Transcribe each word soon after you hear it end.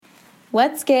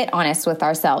Let's get honest with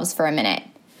ourselves for a minute.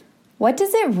 What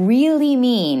does it really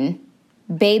mean,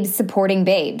 babes supporting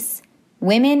babes?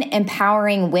 Women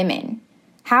empowering women?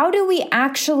 How do we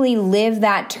actually live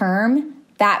that term,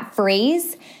 that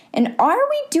phrase? And are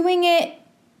we doing it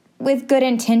with good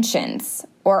intentions?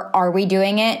 Or are we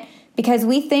doing it because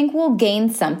we think we'll gain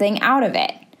something out of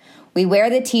it? We wear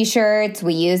the t-shirts,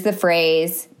 we use the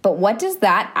phrase, but what does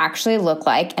that actually look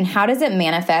like and how does it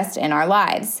manifest in our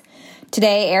lives?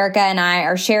 Today, Erica and I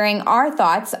are sharing our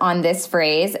thoughts on this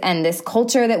phrase and this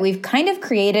culture that we've kind of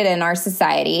created in our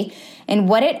society and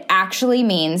what it actually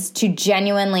means to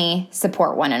genuinely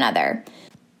support one another.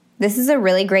 This is a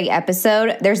really great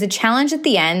episode. There's a challenge at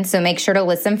the end, so make sure to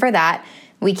listen for that.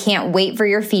 We can't wait for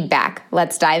your feedback.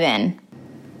 Let's dive in.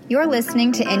 You're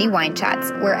listening to Indie Wine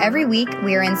Chats, where every week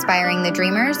we are inspiring the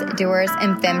dreamers, doers,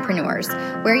 and fempreneurs.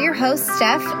 We're your hosts,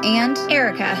 Steph and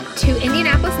Erica, two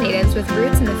Indianapolis natives with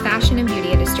roots in the fashion and beauty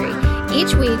industry.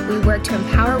 Each week, we work to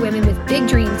empower women with big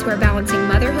dreams who are balancing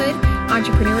motherhood,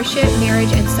 entrepreneurship,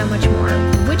 marriage, and so much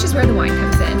more, which is where the wine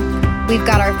comes in. We've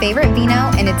got our favorite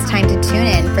vino, and it's time to tune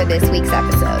in for this week's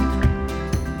episode.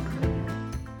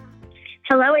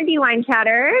 Hello, Indie Wine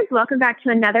Chatters. Welcome back to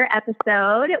another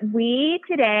episode. We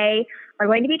today are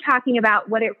going to be talking about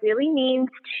what it really means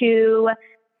to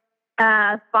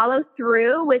follow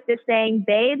through with the saying,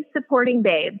 babes supporting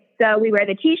babes. So we wear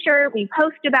the t-shirt, we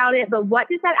post about it, but what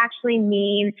does that actually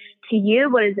mean to you?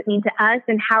 What does it mean to us?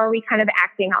 And how are we kind of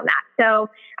acting on that? So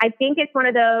I think it's one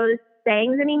of those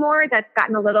sayings anymore that's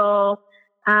gotten a little...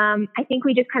 I think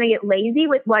we just kind of get lazy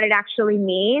with what it actually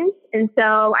means. And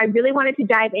so I really wanted to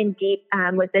dive in deep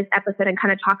with this episode and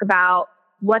kind of talk about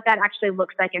what that actually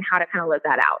looks like and how to kind of live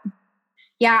that out.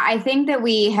 Yeah, I think that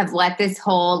we have let this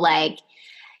whole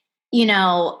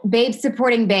babes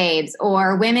supporting babes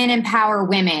or women empower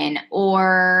women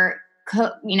or,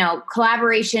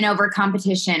 collaboration over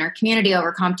competition or community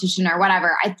over competition or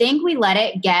whatever. I think we let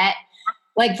it get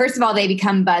first of all, they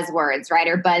become buzzwords, right?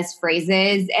 Or buzz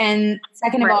phrases. And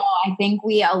second of all, I think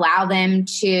we allow them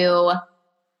to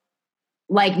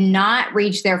not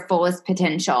reach their fullest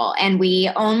potential. And we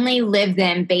only live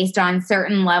them based on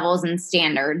certain levels and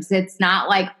standards. It's not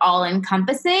all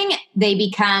encompassing. They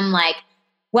become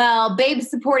babes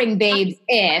supporting babes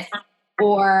if,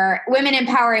 or women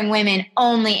empowering women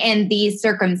only in these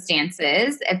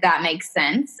circumstances, if that makes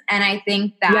sense. And I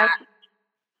think that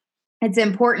it's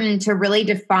important to really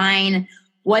define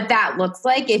what that looks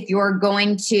like if you're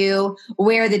going to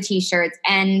wear the t-shirts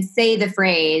and say the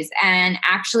phrase and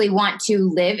actually want to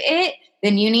live it,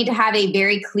 then you need to have a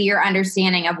very clear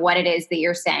understanding of what it is that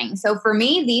you're saying. So for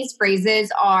me, these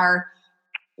phrases are,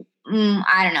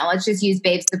 let's just use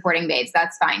babes supporting babes.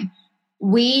 That's fine.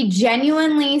 We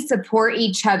genuinely support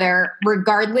each other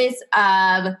regardless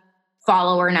of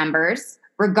follower numbers,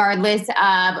 regardless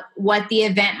of what the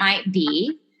event might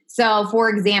be. So, for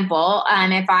example,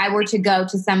 if I were to go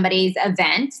to somebody's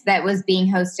event that was being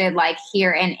hosted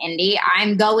here in Indy,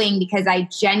 I'm going because I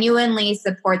genuinely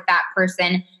support that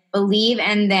person, believe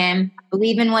in them,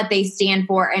 believe in what they stand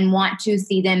for, and want to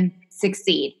see them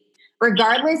succeed.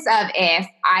 Regardless of if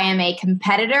I am a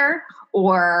competitor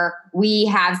or we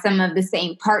have some of the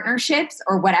same partnerships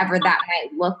or whatever that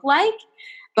might look like,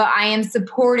 but I am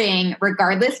supporting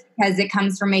regardless because it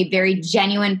comes from a very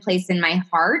genuine place in my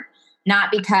heart.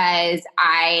 Not because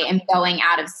I am going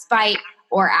out of spite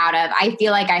or I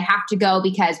feel like I have to go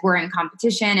because we're in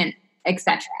competition and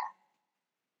etc.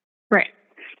 Right.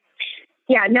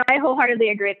 Yeah, no, I wholeheartedly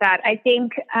agree with that. I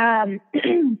think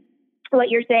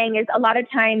what you're saying is a lot of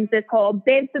times this whole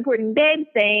babe supporting babe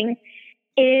thing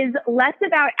is less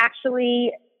about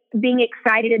actually being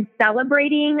excited and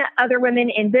celebrating other women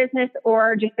in business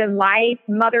or just in life,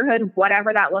 motherhood,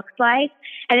 whatever that looks like.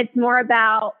 And it's more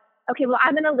about, okay, well,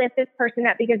 I'm going to lift this person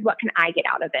up because what can I get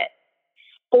out of it?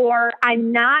 Or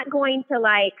I'm not going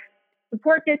to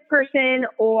support this person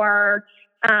or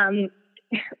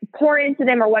pour into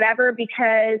them or whatever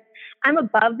because I'm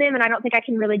above them and I don't think I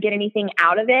can really get anything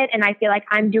out of it. And I feel like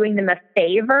I'm doing them a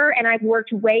favor and I've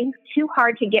worked way too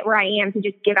hard to get where I am to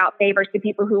just give out favors to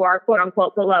people who are quote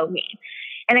unquote below me.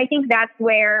 And I think that's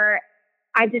where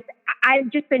I've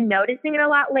just been noticing it a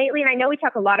lot lately. And I know we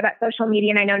talk a lot about social media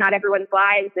and I know not everyone's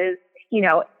lives is,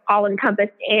 all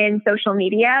encompassed in social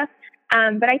media.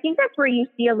 But I think that's where you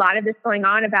see a lot of this going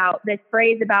on about this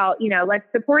phrase about, let's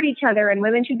support each other and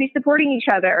women should be supporting each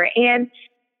other. And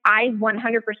I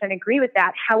 100% agree with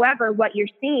that. However, what you're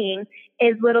seeing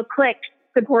is little cliques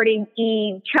supporting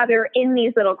each other in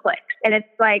these little cliques. And it's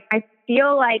I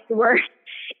feel like we're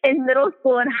in middle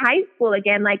school and high school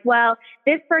again. Like, well,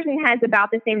 this person has about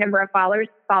the same number of followers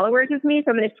as me,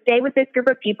 so I'm going to stay with this group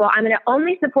of people. I'm going to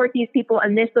only support these people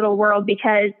in this little world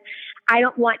because I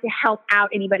don't want to help out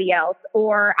anybody else,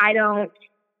 or I don't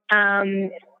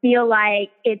feel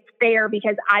like it's fair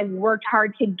because I've worked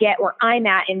hard to get where I'm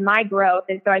at in my growth.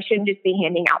 And so I shouldn't just be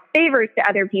handing out favors to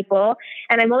other people.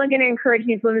 And I'm only going to encourage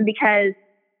these women because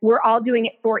we're all doing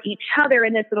it for each other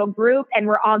in this little group and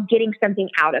we're all getting something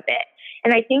out of it.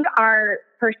 And I think our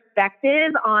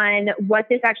perspective on what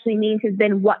this actually means has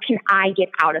been, what can I get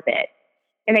out of it?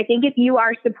 And I think if you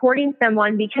are supporting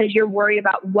someone because you're worried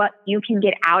about what you can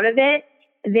get out of it,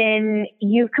 then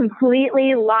you've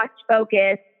completely lost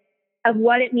focus of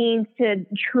what it means to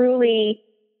truly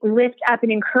lift up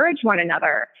and encourage one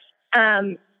another.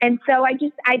 And so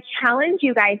I challenge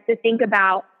you guys to think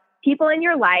about people in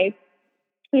your life.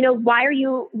 You know, why are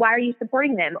you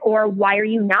supporting them, or why are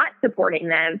you not supporting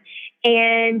them?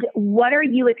 And what are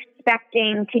you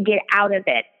expecting to get out of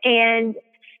it? And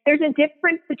there's a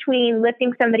difference between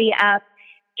lifting somebody up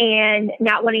and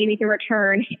not wanting anything in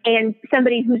return, and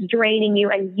somebody who's draining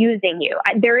you and using you.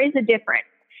 There is a difference.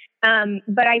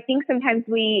 But I think sometimes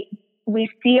we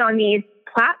see on these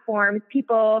platforms,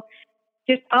 people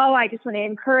just, I just want to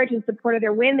encourage and support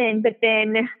other women. But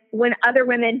then when other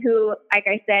women who, like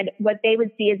I said, what they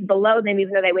would see is below them,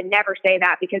 even though they would never say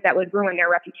that because that would ruin their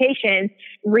reputation,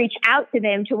 reach out to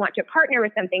them to want to partner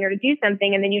with something or to do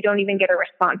something. And then you don't even get a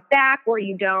response back, or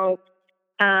you don't,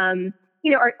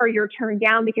 or you're turned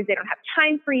down because they don't have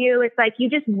time for you. It's like, you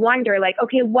just wonder, like,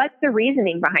 okay, what's the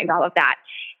reasoning behind all of that?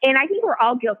 And I think we're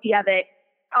all guilty of it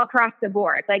across the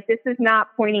board. Like, this is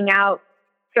not pointing out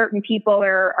certain people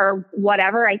or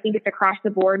whatever. I think it's across the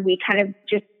board. We kind of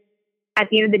just, at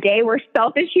the end of the day, we're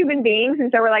selfish human beings.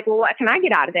 And so we're like, well, what can I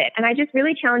get out of it? And I just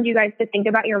really challenge you guys to think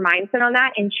about your mindset on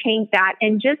that and change that,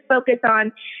 and just focus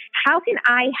on, how can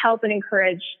I help and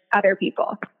encourage other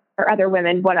people or other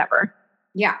women, whatever.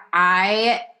 Yeah,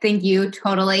 I think you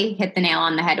totally hit the nail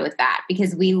on the head with that,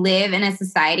 because we live in a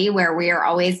society where we are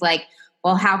always like,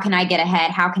 well, how can I get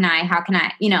ahead? How can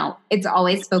I, it's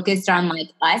always focused on like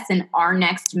us and our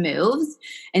next moves.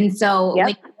 And so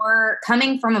when we're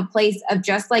coming from a place of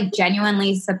just like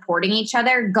genuinely supporting each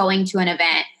other, going to an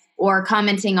event or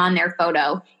commenting on their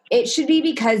photo, it should be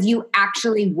because you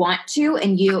actually want to,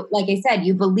 and you, like I said,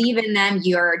 you believe in them,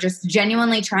 you're just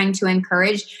genuinely trying to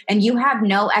encourage, and you have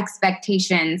no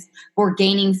expectations for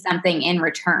gaining something in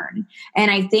return.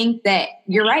 And I think that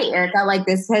you're right, Erica, like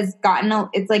this has gotten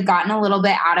a little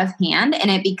bit out of hand, and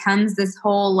it becomes this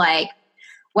whole like,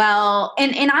 well,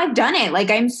 and I've done it. Like,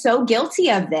 I'm so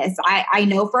guilty of this. I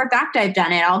know for a fact I've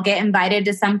done it. I'll get invited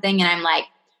to something and I'm like,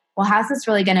 well, how's this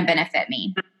really going to benefit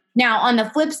me? Now, on the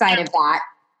flip side of that,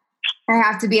 I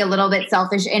have to be a little bit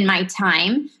selfish in my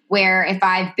time, where if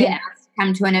I've been asked to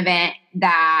come to an event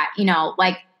that,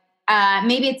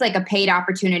 maybe it's like a paid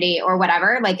opportunity or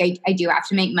whatever, like I do have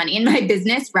to make money in my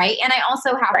business, right? And I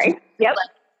also have to like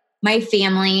my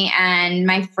family and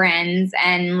my friends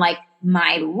and like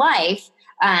my life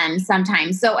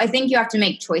sometimes. So I think you have to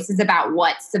make choices about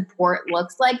what support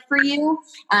looks like for you.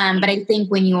 But I think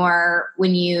when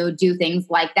you do things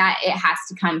like that, it has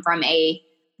to come from a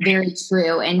very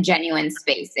true and genuine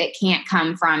space. It can't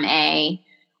come from I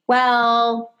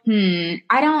don't think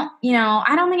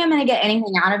I'm going to get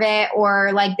anything out of it,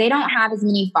 or like they don't have as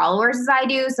many followers as I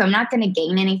do, so I'm not going to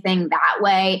gain anything that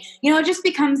way. It just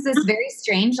becomes this very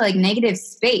strange, like negative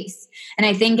space. And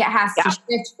I think it has to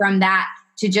shift from that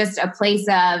to just a place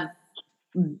of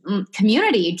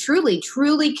community, truly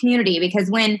community, because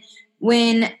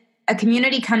when a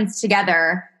community comes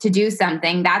together to do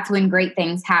something, that's when great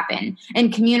things happen.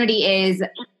 And community is,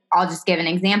 I'll just give an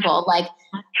example. Like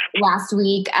last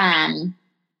week,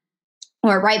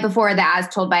 or right before the As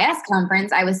Told by Us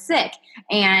conference, I was sick.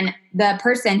 And the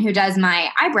person who does my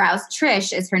eyebrows,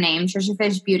 Trish is her name, Trisha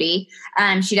Fish Beauty.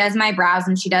 She does my brows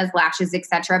and she does lashes,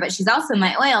 etc. But she's also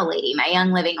my oil lady, my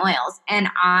Young Living oils. And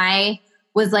I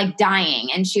was like dying.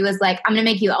 And she was like, I'm going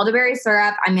to make you elderberry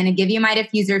syrup. I'm going to give you my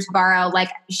diffuser to borrow. Like,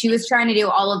 she was trying to do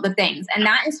all of the things. And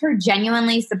that is her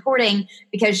genuinely supporting,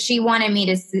 because she wanted me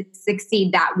to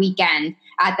succeed that weekend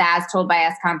at the As Told by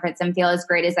Us conference and feel as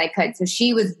great as I could. So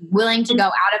she was willing to go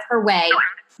out of her way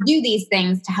to do these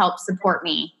things to help support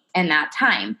me in that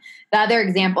time. The other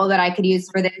example that I could use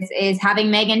for this is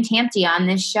having Megan Tampty on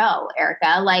this show,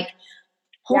 Erica. Like,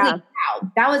 holy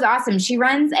cow, that was awesome. She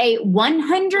runs a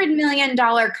 $100 million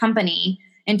company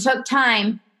and took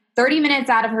time, 30 minutes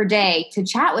out of her day, to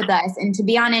chat with us and to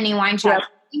be on Any Wine Chat.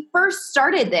 We first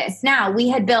started this. Now, we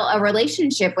had built a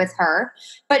relationship with her,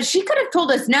 but she could have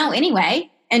told us no anyway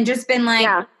and just been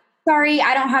like, sorry,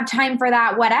 I don't have time for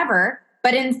that, whatever.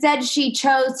 But instead she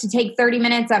chose to take 30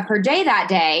 minutes of her day that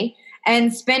day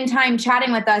and spend time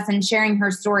chatting with us and sharing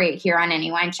her story here on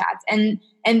Any Wine Chats. And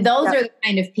those are the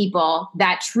kind of people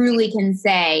that truly can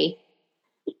say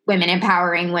women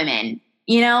empowering women,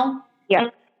 you know? Yeah,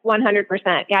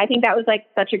 100%. Yeah, I think that was like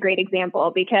such a great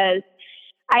example because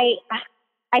I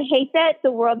hate that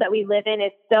the world that we live in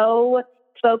is so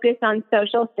focused on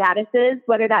social statuses,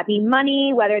 whether that be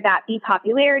money, whether that be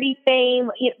popularity, fame,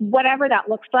 whatever that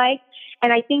looks like.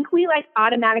 And I think we like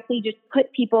automatically just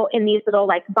put people in these little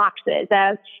like boxes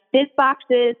of this box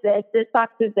is this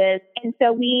box is this. And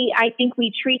so I think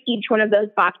we treat each one of those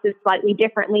boxes slightly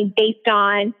differently based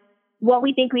on what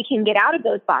we think we can get out of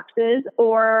those boxes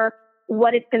or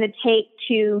what it's going to take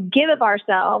to give of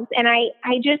ourselves. And I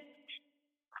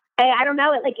don't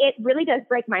know, it really does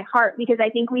break my heart because I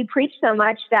think we preach so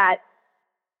much that,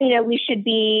 we should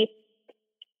be,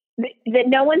 that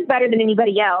no one's better than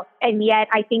anybody else. And yet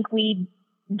I think we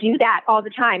do that all the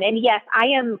time. And yes, I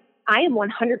am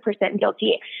 100%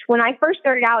 guilty. When I first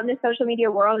started out in the social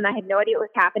media world and I had no idea what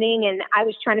was happening and I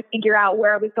was trying to figure out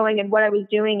where I was going and what I was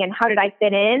doing and how did I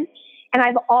fit in. And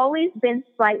I've always been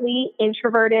slightly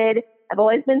introverted. I've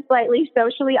always been slightly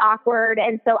socially awkward.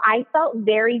 And so I felt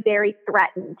very, very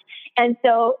threatened. And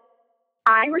so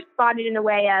I responded in a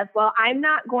way of, well, I'm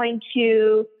not going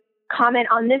to comment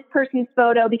on this person's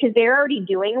photo because they're already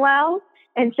doing well.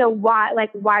 And so why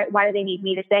do they need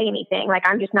me to say anything? Like,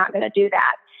 I'm just not going to do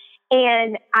that.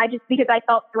 And because I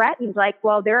felt threatened, like,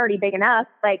 well, they're already big enough.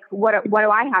 Like, what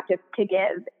do I have to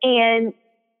give? And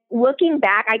looking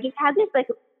back, I just had this like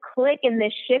click and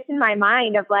this shift in my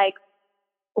mind of like,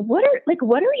 what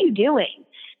are you doing?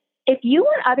 If you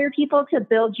want other people to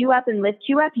build you up and lift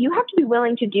you up, you have to be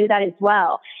willing to do that as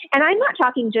well. And I'm not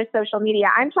talking just social media.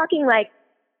 I'm talking like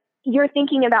you're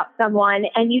thinking about someone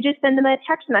and you just send them a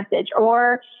text message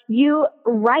or you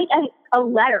write a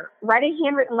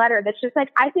handwritten letter that's just like,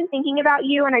 I've been thinking about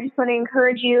you and I just want to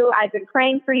encourage you. I've been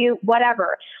praying for you,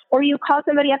 whatever. Or you call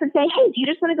somebody up and say, hey, do you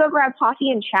just want to go grab coffee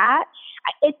and chat?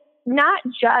 It's not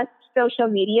just social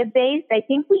media based. I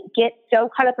think we get so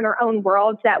caught up in our own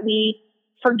worlds that we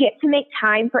forget to make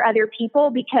time for other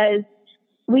people because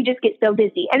we just get so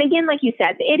busy. And again, like you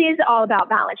said, it is all about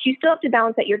balance. You still have to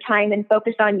balance out your time and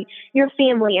focus on your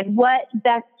family and what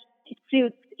best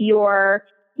suits your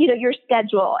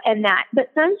schedule and that. But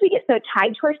sometimes we get so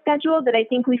tied to our schedule that I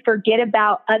think we forget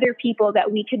about other people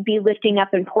that we could be lifting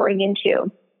up and pouring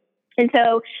into. And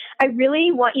so I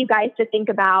really want you guys to think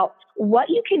about what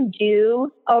you can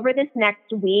do over this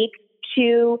next week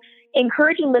to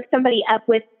encourage and lift somebody up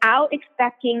without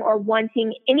expecting or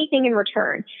wanting anything in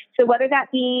return. So whether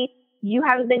that be you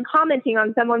have been commenting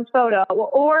on someone's photo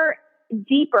or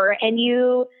deeper and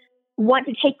you want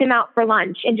to take them out for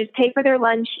lunch and just pay for their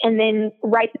lunch and then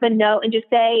write them a note and just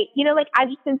say, I've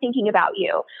just been thinking about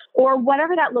you or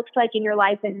whatever that looks like in your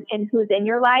life and who's in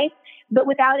your life, but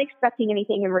without expecting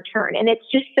anything in return. And it's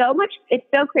just it's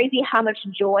so crazy how much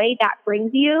joy that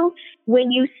brings you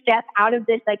when you step out of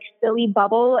this like silly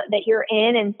bubble that you're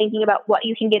in and thinking about what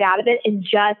you can get out of it and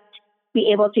just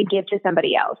be able to give to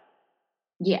somebody else.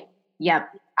 Yeah. Yep.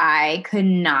 I could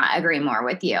not agree more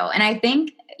with you. And I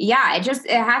think, it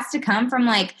has to come from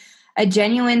like a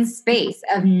genuine space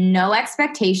of no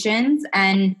expectations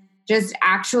and just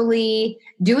actually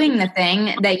doing the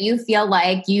thing that you feel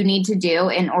like you need to do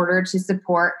in order to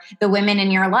support the women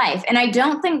in your life. And I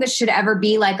don't think this should ever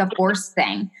be like a forced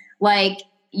thing. Like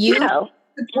you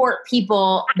support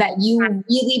people that you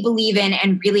really believe in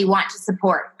and really want to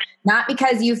support, not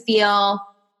because you feel,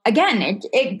 again,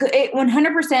 it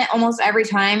 100% almost every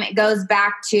time it goes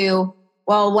back to,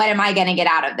 well, what am I going to get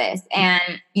out of this? And,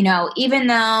 even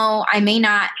though I may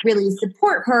not really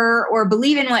support her or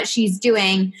believe in what she's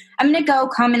doing, I'm going to go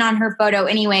comment on her photo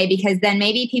anyway, because then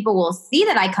maybe people will see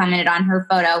that I commented on her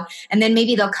photo and then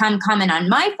maybe they'll come comment on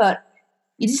my photo.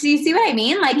 You see what I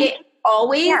mean? Like it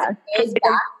always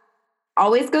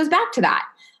goes back to that.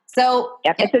 So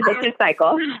it's a vicious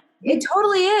cycle. It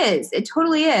totally is. It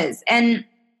totally is. And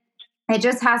it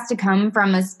just has to come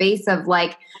from a space of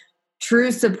like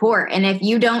true support. And if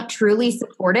you don't truly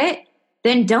support it,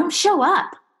 then don't show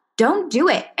up. Don't do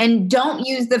it. And don't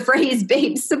use the phrase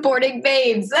babes supporting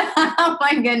babes. Oh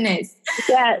my goodness.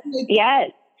 Yes.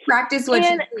 Practice what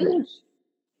you preach.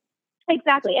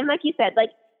 Exactly. And like you said, like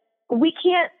we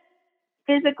can't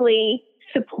physically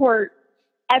support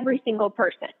every single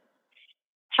person.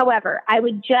 However, I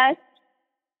would just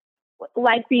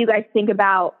like for you guys to think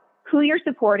about who you're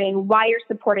supporting, why you're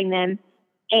supporting them,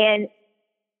 and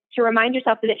to remind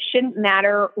yourself that it shouldn't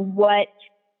matter what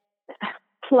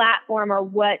platform or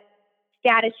what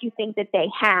status you think that they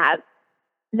have,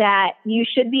 that you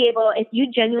should be able, if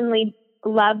you genuinely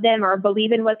love them or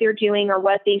believe in what they're doing or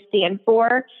what they stand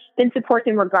for, then support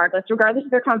them regardless of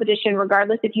their competition,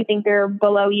 regardless if you think they're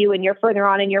below you and you're further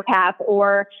on in your path,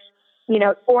 or, you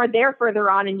know, or they're further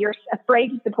on and you're afraid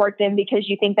to support them because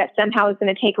you think that somehow is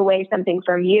going to take away something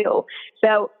from you.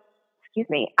 So,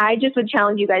 I just would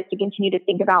challenge you guys to continue to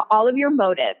think about all of your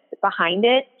motives behind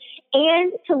it,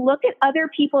 and to look at other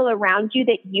people around you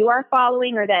that you are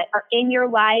following or that are in your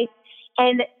life,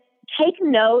 and take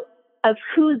note of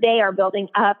who they are building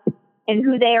up and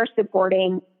who they are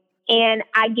supporting. And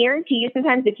I guarantee you,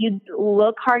 sometimes if you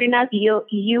look hard enough,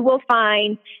 you will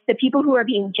find the people who are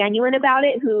being genuine about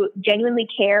it, who genuinely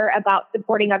care about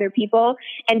supporting other people,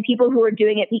 and people who are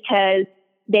doing it because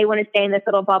they want to stay in this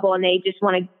little bubble and they just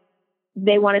want to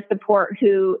support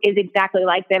who is exactly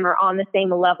like them or on the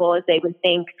same level as they would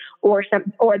think, or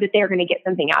that they're going to get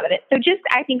something out of it. So just,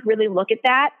 I think, really look at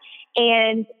that.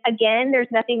 And again, there's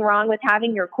nothing wrong with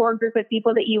having your core group of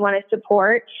people that you want to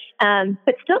support.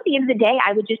 But still, at the end of the day,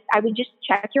 I would just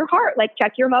check your heart, like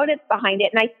check your motives behind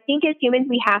it. And I think as humans,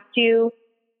 we have to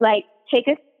like take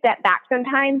a step back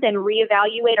sometimes and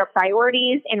reevaluate our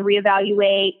priorities and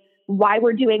reevaluate why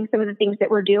we're doing some of the things that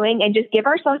we're doing, and just give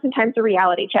ourselves sometimes a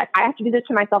reality check. I have to do this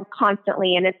to myself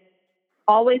constantly. And it's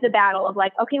always a battle of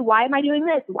like, okay, why am I doing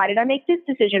this? Why did I make this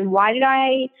decision? Why did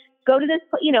I go to this,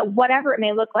 whatever it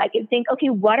may look like, and think, okay,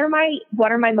 what are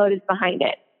my motives behind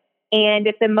it? And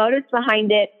if the motives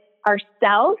behind it are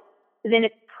self, then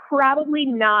it's probably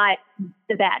not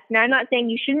the best. Now, I'm not saying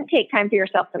you shouldn't take time for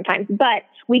yourself sometimes, but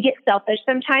we get selfish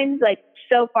sometimes, like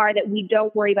so far that we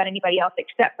don't worry about anybody else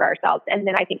except for ourselves. And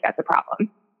then I think that's a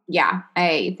problem. Yeah,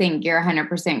 I think you're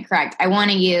 100% correct. I want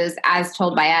to use As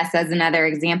Told by Us as another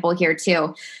example here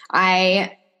too.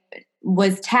 I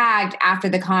was tagged after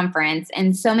the conference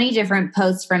in so many different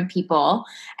posts from people.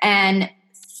 And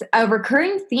a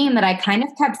recurring theme that I kind of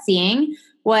kept seeing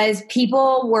was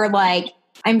people were like,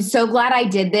 I'm so glad I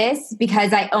did this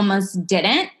because I almost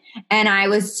didn't. And I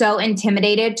was so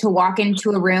intimidated to walk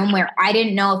into a room where I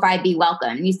didn't know if I'd be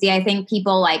welcome. You see, I think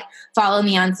people like follow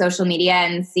me on social media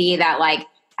and see that like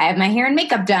I have my hair and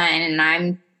makeup done, and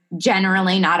I'm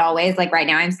generally, not always, like right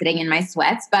now I'm sitting in my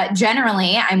sweats, but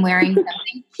generally I'm wearing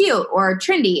something cute or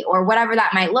trendy or whatever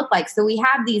that might look like. So we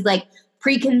have these like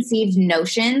preconceived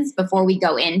notions before we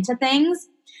go into things.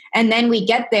 And then we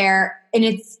get there and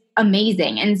it's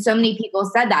amazing. And so many people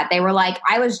said that. They were like,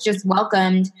 I was just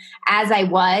welcomed as I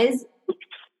was,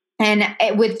 and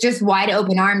with just wide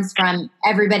open arms from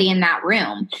everybody in that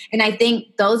room. And I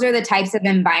think those are the types of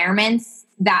environments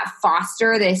that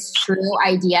foster this true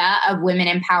idea of women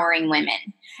empowering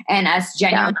women and us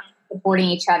genuinely supporting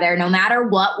each other, no matter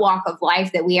what walk of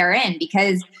life that we are in.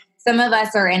 Because some of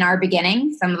us are in our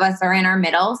beginning, some of us are in our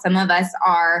middle, some of us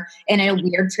are in a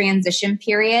weird transition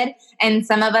period, and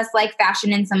some of us like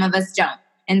fashion and some of us don't.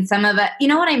 And some of it, you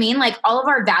know what I mean? Like all of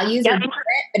our values are different,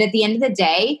 but at the end of the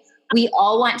day, we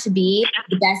all want to be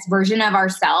the best version of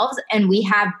ourselves, and we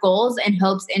have goals and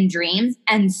hopes and dreams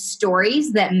and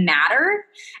stories that matter.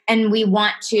 And we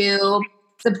want to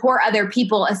support other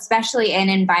people, especially in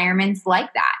environments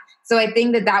like that. So I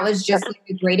think that was just like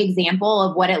a great example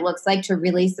of what it looks like to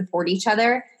really support each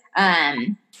other,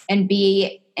 and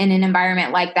be in an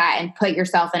environment like that and put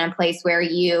yourself in a place where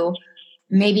you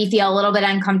maybe feel a little bit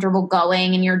uncomfortable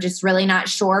going and you're just really not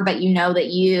sure, but you know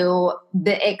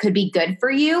that it could be good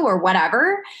for you or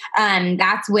whatever.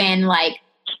 That's when like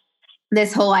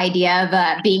this whole idea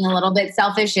of being a little bit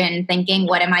selfish and thinking,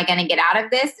 what am I going to get out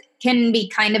of this, can be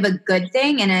kind of a good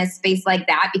thing in a space like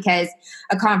that, because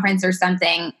a conference or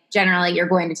something, generally you're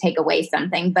going to take away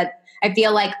something. But I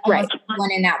feel like almost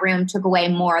everyone in that room took away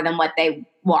more than what they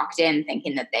walked in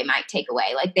thinking that they might take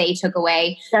away. Like they took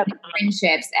away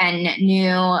friendships and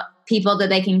new people that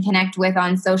they can connect with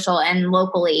on social and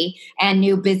locally, and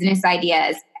new business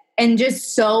ideas, and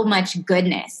just so much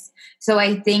goodness. So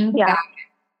I think that,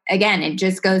 again, it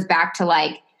just goes back to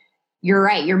like, you're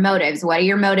right, your motives. What are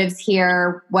your motives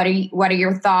here? What are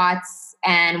your thoughts?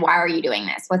 And why are you doing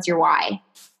this? What's your why?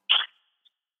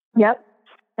 Yep.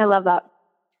 I love that.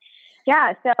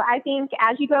 Yeah. So I think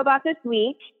as you go about this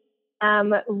week,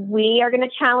 we are going to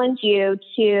challenge you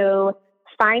to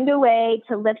find a way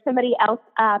to lift somebody else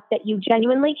up that you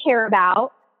genuinely care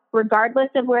about, regardless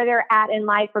of where they're at in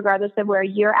life, regardless of where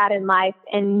you're at in life,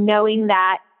 and knowing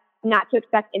that not to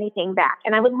expect anything back.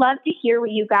 And I would love to hear what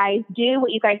you guys do,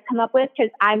 what you guys come up with,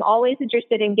 because I'm always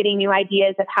interested in getting new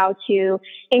ideas of how to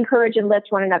encourage and lift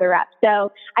one another up.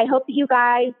 So I hope that you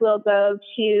guys will go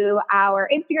to our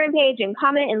Instagram page and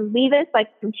comment and leave us like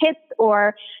some tips,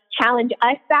 or challenge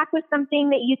us back with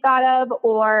something that you thought of,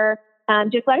 or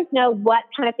just let us know what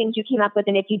kind of things you came up with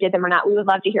and if you did them or not. We would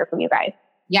love to hear from you guys.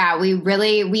 Yeah,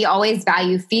 we always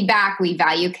value feedback. We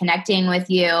value connecting with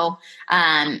you.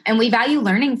 And we value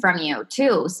learning from you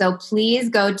too. So please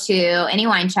go to Any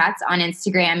Wine Chats on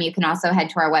Instagram. You can also head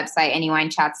to our website,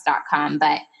 anywinechats.com.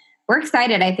 But we're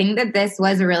excited. I think that this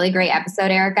was a really great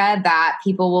episode, Erica, that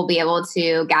people will be able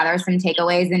to gather some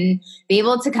takeaways and be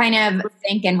able to kind of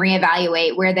think and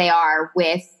reevaluate where they are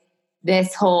with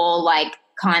this whole like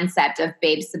concept of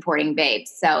babes supporting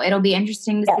babes. So it'll be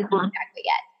interesting to see the feedback we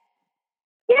get.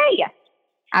 Yay.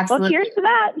 Absolutely. Well, cheers to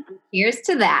that. Cheers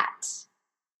to that.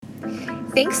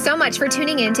 Thanks so much for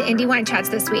tuning in to Indie Wine Chats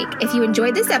this week. If you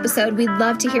enjoyed this episode, we'd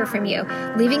love to hear from you.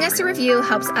 Leaving us a review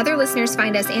helps other listeners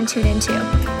find us and tune in too.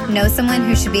 Know someone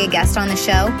who should be a guest on the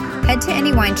show? Head to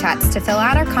Indie Wine Chats to fill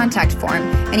out our contact form,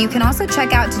 and you can also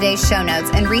check out today's show notes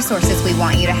and resources we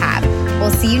want you to have. We'll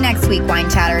see you next week, Wine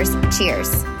Chatters.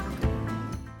 Cheers.